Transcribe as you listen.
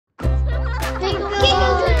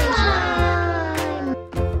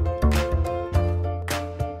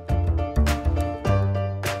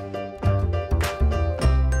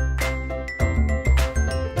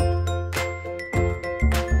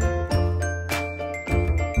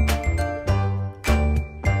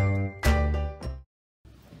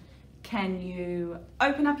Can you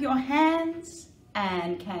open up your hands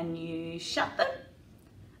and can you shut them?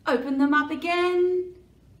 Open them up again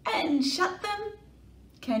and shut them.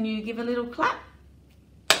 Can you give a little clap?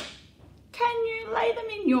 Can you lay them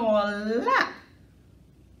in your lap?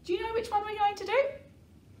 Do you know which one we're going to do?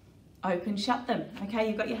 Open, shut them. Okay,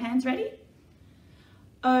 you've got your hands ready?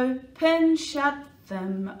 Open, shut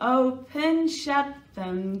them, open, shut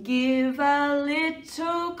them. Give a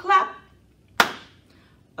little clap.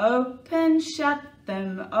 Open, shut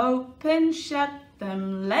them, open, shut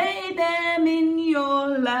them. Lay them in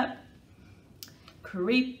your lap.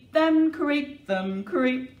 Creep them, creep them,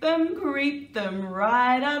 creep them, creep them,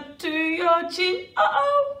 right up to your chin.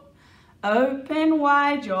 Uh-oh! Open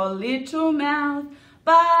wide your little mouth,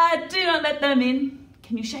 but do not let them in.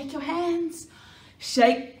 Can you shake your hands?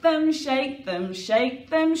 Shake them, shake them, shake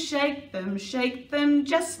them, shake them, shake them,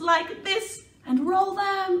 just like this, and roll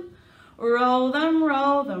them. Roll them,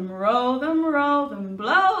 roll them, roll them, roll them,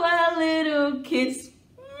 blow a little kiss.